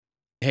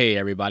Hey,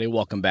 everybody,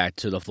 welcome back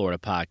to the Florida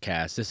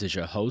Podcast. This is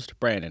your host,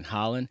 Brandon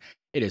Holland.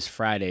 It is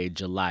Friday,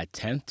 July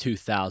 10th,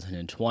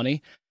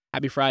 2020.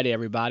 Happy Friday,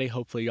 everybody.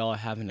 Hopefully, y'all are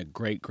having a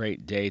great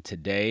day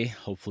today.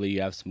 Hopefully,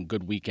 you have some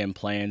good weekend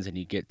plans and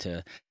you get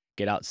to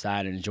get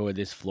outside and enjoy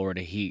this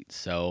Florida heat.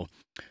 So,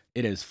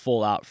 it is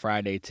full out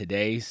Friday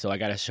today. So, I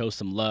got to show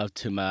some love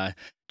to my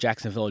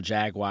Jacksonville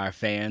Jaguar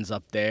fans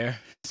up there.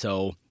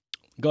 So,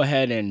 go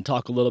ahead and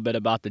talk a little bit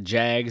about the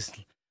Jags,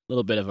 a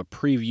little bit of a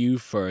preview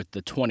for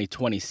the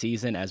 2020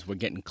 season as we're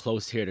getting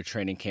close here to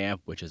training camp,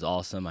 which is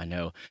awesome. I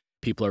know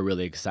people are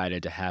really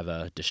excited to have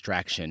a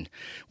distraction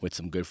with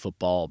some good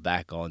football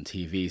back on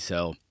TV.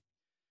 So,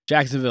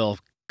 Jacksonville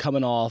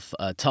coming off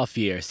a tough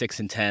year,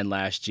 6-10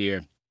 last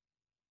year.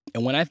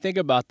 And when I think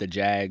about the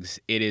Jags,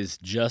 it is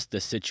just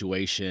the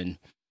situation,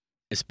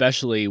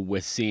 especially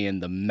with seeing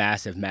the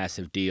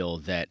massive deal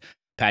that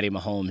Patty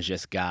Mahomes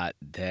just got,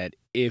 that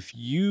if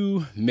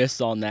you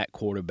miss on that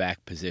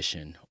quarterback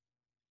position,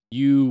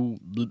 you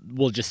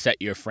will just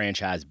set your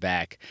franchise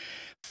back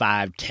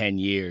 5-10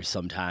 years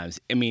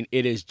sometimes. I mean,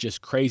 it is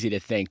just crazy to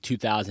think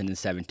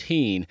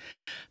 2017,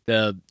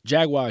 the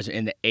Jaguars are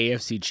in the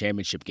AFC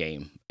Championship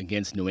game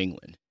against New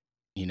England,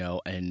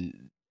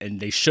 and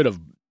they should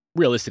have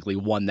realistically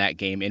won that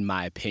game, in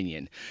my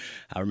opinion.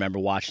 I remember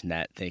watching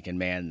that thinking,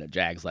 man, the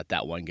Jags let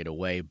that one get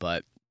away.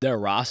 But their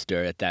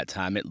roster at that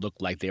time, it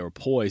looked like they were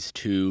poised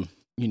to,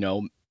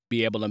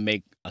 be able to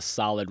make a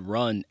solid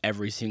run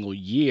every single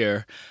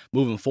year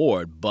moving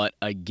forward. But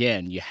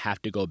again, you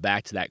have to go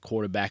back to that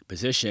quarterback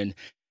position.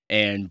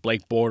 And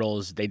Blake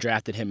Bortles, they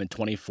drafted him in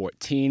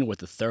 2014 with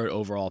the third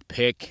overall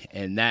pick.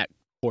 And that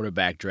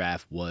quarterback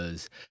draft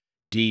was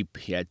deep.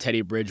 He had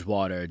Teddy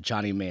Bridgewater,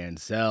 Johnny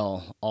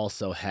Manziel,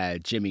 also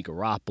had Jimmy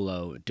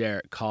Garoppolo,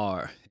 Derek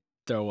Carr.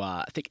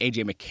 I think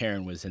A.J.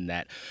 McCarron was in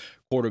that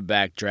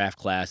quarterback draft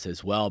class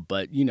as well.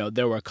 But,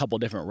 there were a couple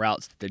different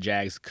routes that the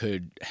Jags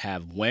could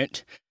have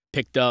went.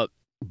 Picked up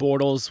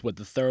Bortles with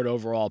the third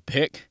overall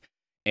pick.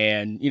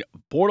 And,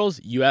 Bortles,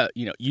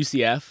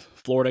 UCF,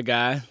 Florida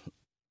guy,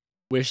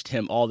 wished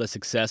him all the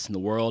success in the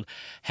world,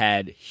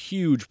 had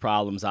huge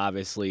problems,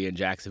 obviously, in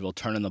Jacksonville,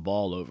 turning the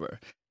ball over.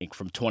 I think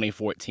from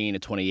 2014 to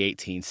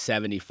 2018,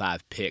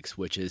 75 picks,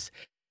 which is,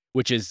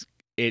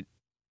 it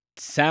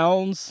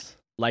sounds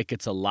like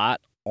it's a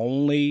lot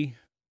only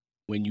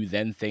when you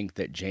then think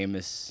that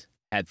Jameis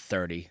had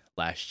 30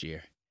 last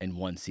year in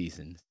one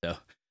season. So,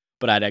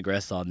 but I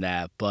digress on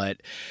that.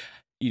 But,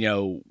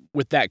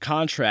 with that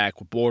contract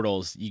with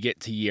Bortles, you get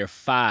to year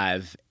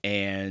 5,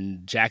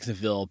 and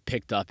Jacksonville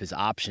picked up his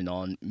option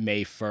on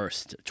May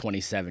 1st,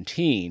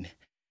 2017.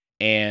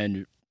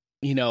 And,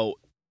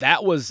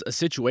 that was a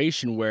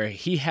situation where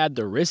he had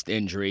the wrist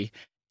injury,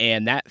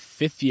 and that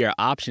 5th-year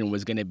option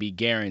was going to be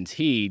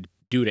guaranteed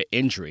due to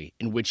injury,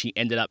 in which he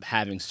ended up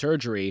having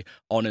surgery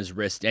on his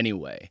wrist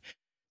anyway.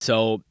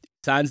 So,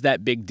 signs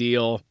that big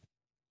deal,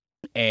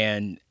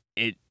 and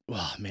it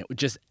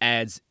just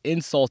adds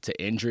insult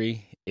to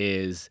injury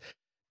is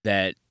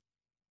that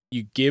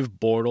you give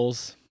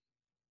Bortles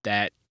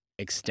that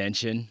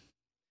extension,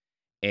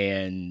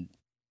 and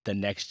the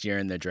next year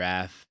in the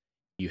draft,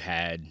 you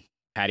had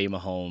Patty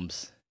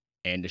Mahomes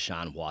and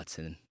Deshaun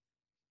Watson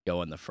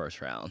go in the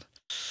first round.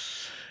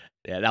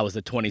 Yeah, that was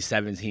the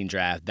 2017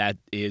 draft. That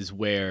is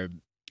where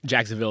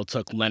Jacksonville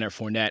took Leonard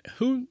Fournette,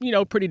 who,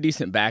 pretty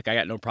decent back. I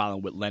got no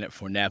problem with Leonard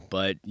Fournette,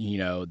 but,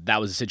 that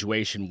was a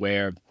situation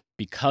where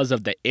because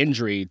of the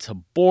injury to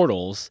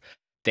Bortles,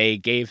 they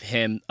gave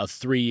him a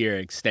 3-year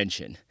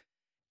extension.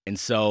 And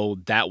so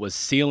that was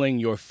sealing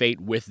your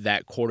fate with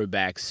that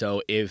quarterback.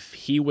 So if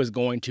he was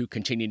going to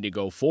continue to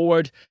go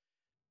forward,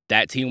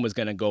 that team was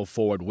going to go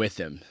forward with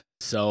him.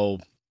 So,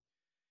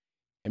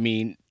 I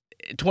mean,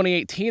 in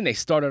 2018, they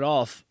started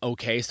off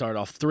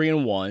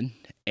 3-1,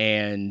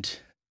 and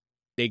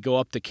they go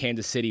up to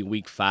Kansas City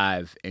week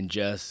 5 and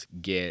just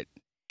get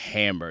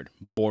hammered.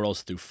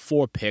 Bortles threw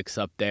 4 picks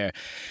up there.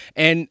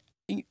 And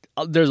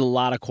there's a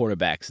lot of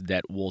quarterbacks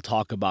that will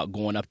talk about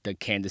going up to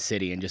Kansas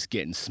City and just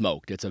getting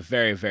smoked. It's a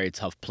very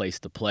tough place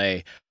to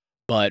play.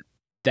 But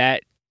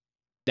that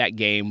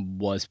game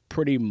was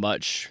pretty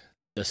much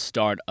the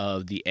start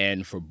of the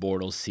end for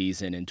Bortles'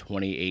 season in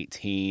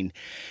 2018.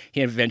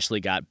 He eventually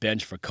got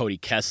benched for Cody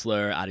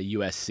Kessler out of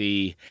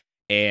USC,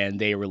 and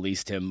they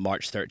released him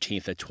March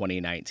 13th of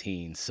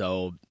 2019.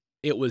 So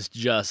it was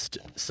just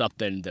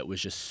something that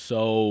was just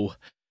so...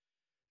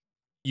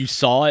 You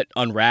saw it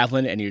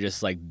unraveling, and you're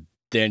just like,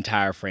 the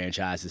entire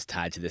franchise is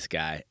tied to this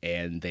guy,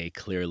 and they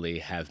clearly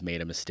have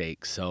made a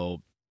mistake.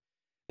 So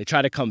they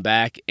try to come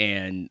back,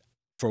 and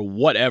for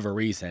whatever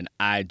reason,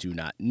 I do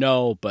not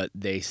know, but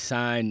they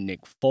signed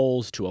Nick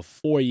Foles to a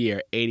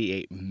 4-year,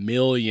 $88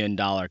 million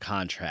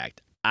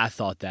contract. I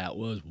thought that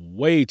was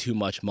way too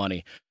much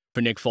money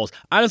for Nick Foles.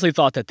 I honestly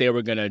thought that they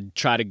were going to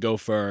try to go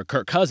for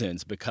Kirk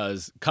Cousins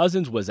because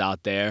Cousins was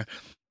out there,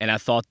 and I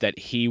thought that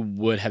he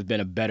would have been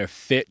a better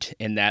fit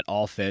in that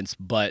offense,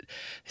 but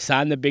they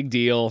signed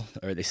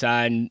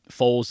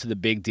Foles to the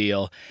big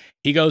deal.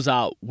 He goes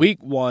out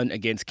week 1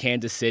 against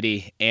Kansas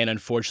City and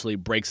unfortunately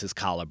breaks his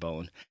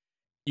collarbone.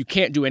 you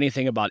can't do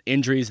anything about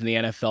injuries in the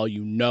NFL.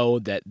 You know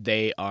that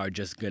they are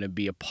just going to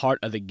be a part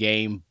of the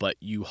game, but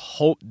you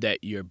hope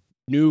that your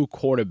new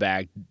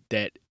quarterback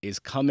that is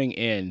coming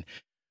in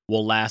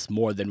will last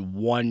more than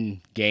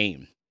one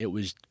game. It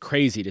was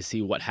crazy to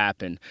see what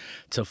happened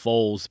to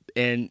Foles.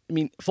 And I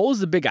mean, Foles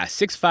is a big guy,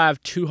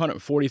 6'5",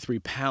 243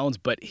 pounds,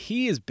 but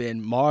he has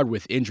been marred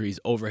with injuries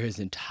over his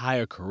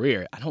entire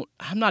career.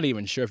 I'm not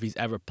even sure if he's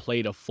ever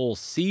played a full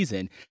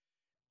season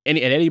at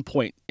any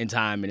point in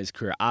time in his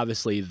career.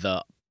 Obviously,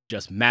 the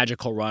just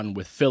magical run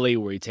with Philly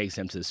where he takes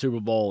them to the Super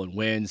Bowl and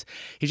wins.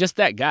 He's just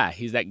that guy.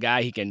 He's that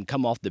guy. He can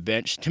come off the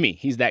bench. To me,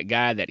 he's that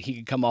guy that he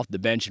can come off the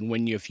bench and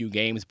win you a few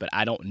games, but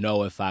I don't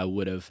know if I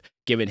would have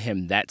given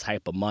him that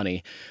type of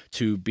money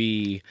to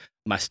be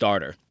my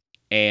starter.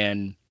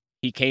 And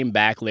he came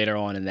back later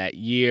on in that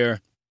year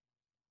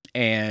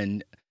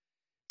and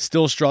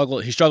still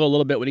struggled. He struggled a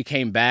little bit when he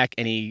came back,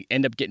 and he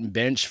ended up getting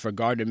benched for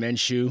Gardner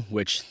Minshew,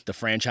 which the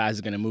franchise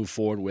is going to move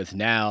forward with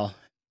now.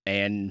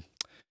 And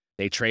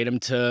they trade him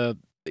to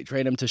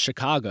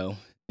Chicago in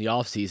the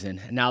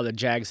offseason. And now the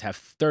Jags have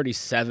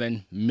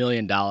 $37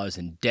 million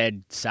in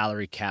dead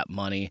salary cap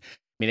money. I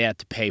mean, they have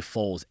to pay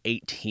Foles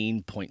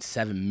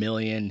 $18.7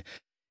 million.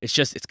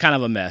 It's kind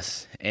of a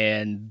mess.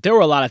 And there were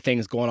a lot of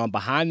things going on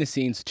behind the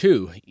scenes,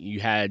 too.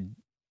 You had,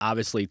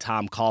 obviously,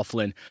 Tom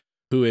Coughlin,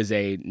 who is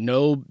a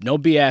no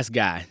BS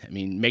guy. I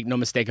mean, make no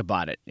mistake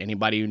about it.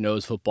 Anybody who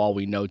knows football,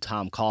 we know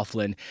Tom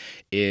Coughlin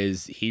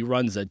he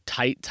runs a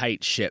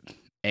tight ship.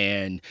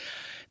 And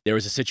there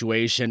was a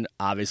situation,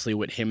 obviously,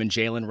 with him and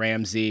Jalen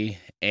Ramsey,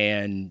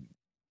 and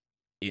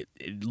it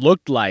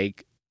looked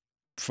like,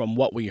 from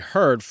what we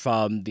heard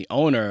from the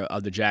owner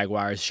of the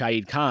Jaguars,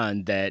 Shahid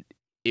Khan, that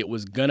it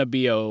was going to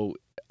be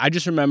I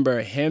just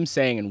remember him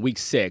saying in week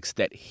 6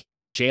 that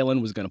Jalen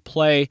was going to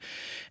play,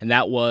 and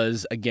that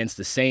was against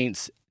the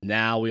Saints.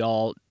 Now we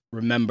all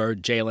remember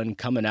Jalen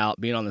coming out,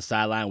 being on the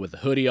sideline with the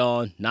hoodie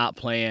on, not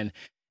playing,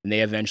 and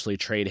they eventually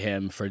trade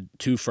him for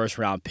 2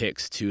 first-round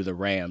picks to the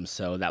Rams.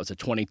 So that was a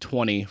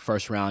 2020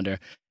 first-rounder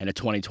and a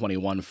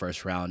 2021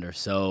 first-rounder.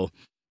 So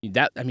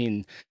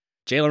Jalen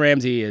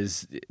Ramsey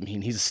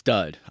he's a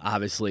stud.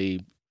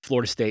 Obviously,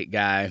 Florida State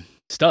guy,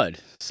 stud.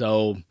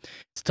 So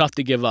it's tough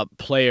to give up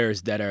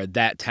players that are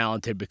that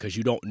talented because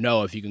you don't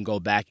know if you can go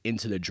back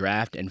into the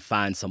draft and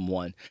find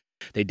someone.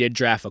 They did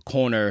draft a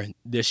corner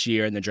this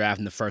year in the draft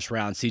in the first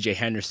round, C.J.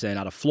 Henderson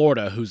out of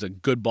Florida, who's a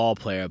good ball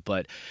player,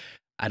 but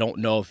I don't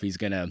know if he's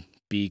going to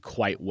be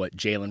quite what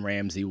Jalen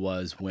Ramsey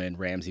was when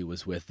Ramsey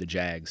was with the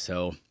Jags.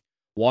 So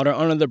water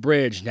under the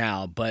bridge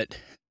now. But,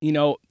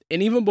 and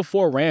even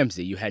before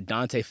Ramsey, you had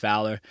Dante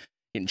Fowler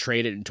getting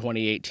traded in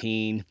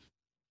 2018.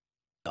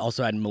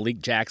 Also had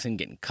Malik Jackson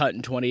getting cut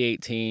in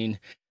 2018.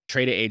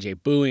 Traded A.J.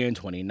 Bowie in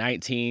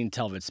 2019.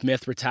 Telvin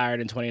Smith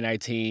retired in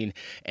 2019.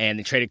 And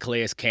they traded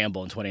Calais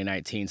Campbell in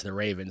 2019 to the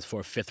Ravens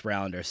for a 5th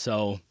rounder.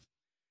 So,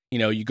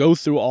 you go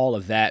through all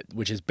of that,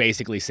 which is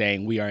basically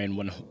saying we are in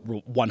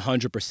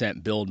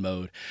 100% build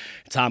mode.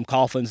 Tom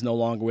Coughlin's no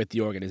longer with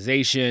the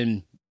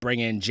organization. Bring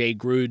in Jay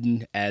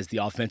Gruden as the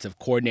offensive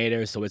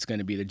coordinator. So it's going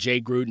to be the Jay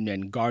Gruden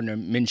and Gardner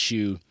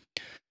Minshew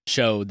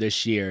show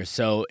this year.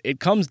 So it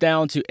comes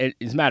down to,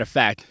 as a matter of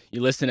fact,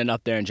 you're listening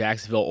up there in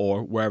Jacksonville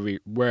or wherever you're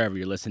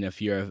listening.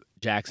 If you're a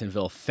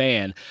Jacksonville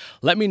fan,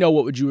 let me know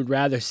what you would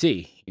rather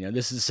see.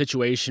 This is a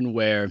situation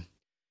where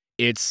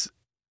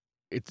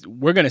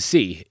we're going to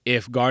see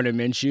if Gardner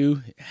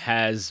Minshew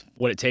has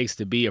what it takes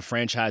to be a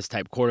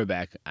franchise-type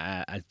quarterback.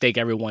 I think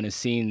everyone has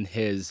seen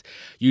his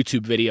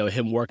YouTube video,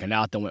 him working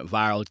out that went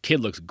viral. Kid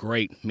looks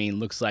great.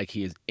 Looks like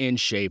he is in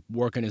shape,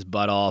 working his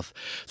butt off.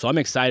 So I'm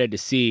excited to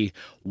see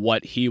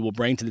what he will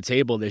bring to the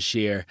table this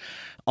year.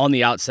 On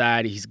the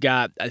outside, he's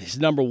got his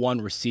number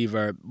 1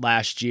 receiver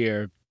last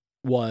year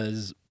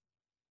was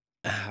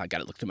I got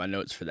to look through my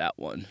notes for that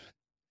one.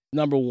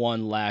 Number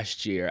 1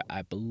 last year,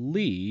 I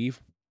believe,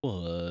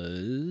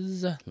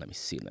 was, let me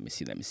see.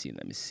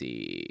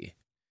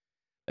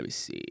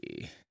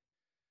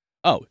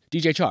 Oh,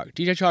 DJ Chark.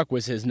 DJ Chark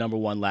was his number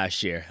 1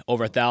 last year.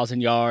 Over 1,000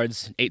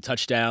 yards, 8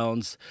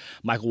 touchdowns.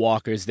 Michael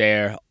Walker's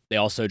there. They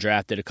also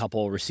drafted a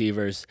couple of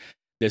receivers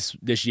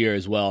this year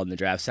as well in the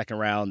draft. 2nd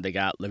round, they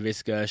got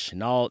Laviska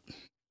Shenault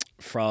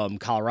from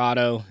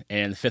Colorado,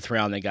 and in the 5th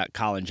round, they got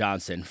Colin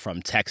Johnson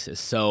from Texas.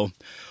 So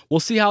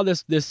we'll see how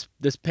this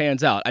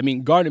pans out.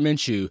 Gardner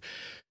Minshew,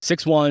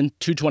 6'1",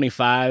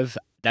 225.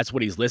 That's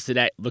what he's listed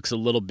at. Looks a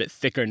little bit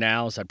thicker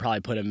now, so I'd probably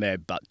put him at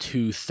about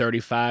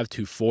 235,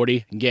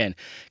 240. Again,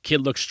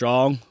 kid looks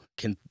strong,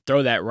 can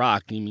throw that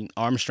rock.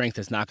 Arm strength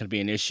is not going to be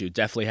an issue.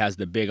 Definitely has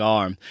the big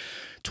arm.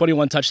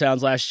 21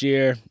 touchdowns last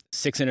year,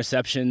 6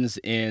 interceptions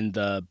in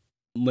the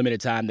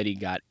limited time that he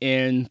got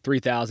in,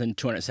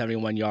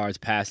 3,271 yards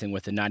passing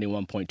with a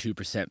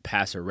 91.2%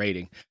 passer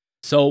rating.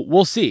 So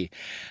we'll see.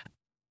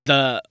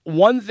 The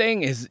one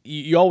thing is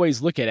you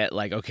always look at it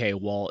like, okay,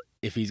 well,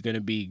 if he's going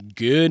to be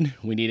good,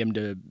 we need him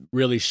to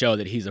really show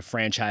that he's a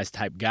franchise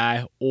type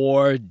guy,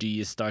 or do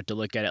you start to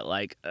look at it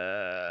like,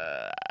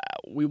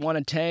 we want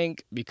to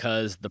tank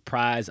because the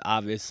prize,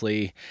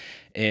 obviously,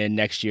 in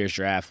next year's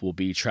draft will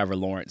be Trevor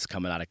Lawrence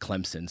coming out of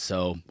Clemson.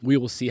 So we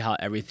will see how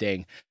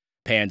everything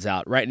pans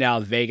out. Right now,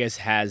 Vegas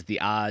has the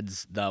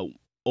odds, the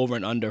over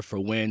and under for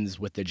wins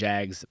with the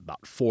Jags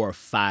about 4 or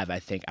 5, I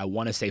think. I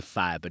want to say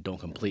 5, but don't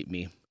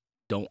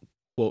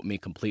quote me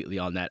completely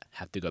on that.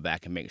 Have to go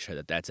back and make sure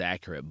that that's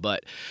accurate.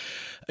 But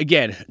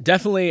again,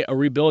 definitely a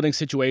rebuilding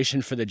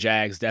situation for the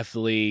Jags.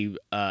 Definitely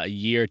a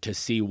year to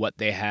see what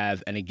they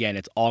have. And again,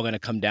 it's all going to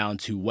come down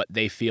to what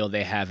they feel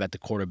they have at the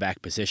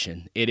quarterback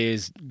position. It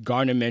is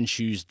Gardner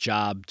Minshew's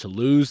job to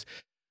lose.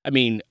 I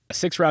mean, a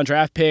 6th-round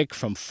draft pick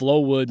from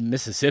Flowood,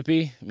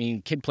 Mississippi. I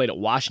mean, kid played at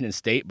Washington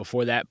State.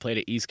 Before that, played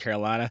at East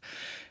Carolina.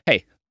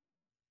 Hey,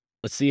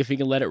 let's see if he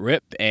can let it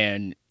rip.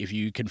 And if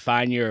you can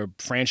find your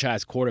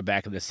franchise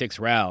quarterback in the 6th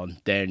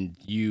round, then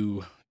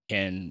you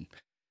can,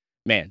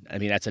 man, I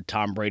mean, that's a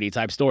Tom Brady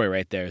type story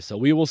right there. So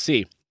we will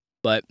see.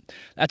 But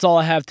that's all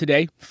I have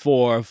today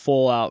for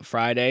Full Out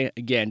Friday.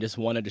 Again, just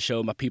wanted to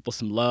show my people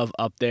some love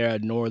up there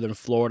in northern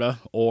Florida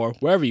or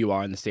wherever you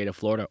are in the state of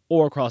Florida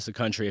or across the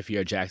country if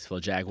you're a Jacksonville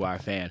Jaguar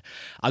fan.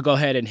 I'll go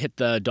ahead and hit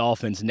the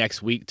Dolphins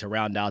next week to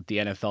round out the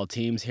NFL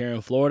teams here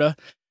in Florida.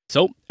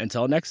 So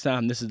until next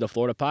time, this is the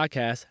Florida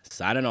Podcast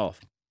signing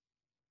off.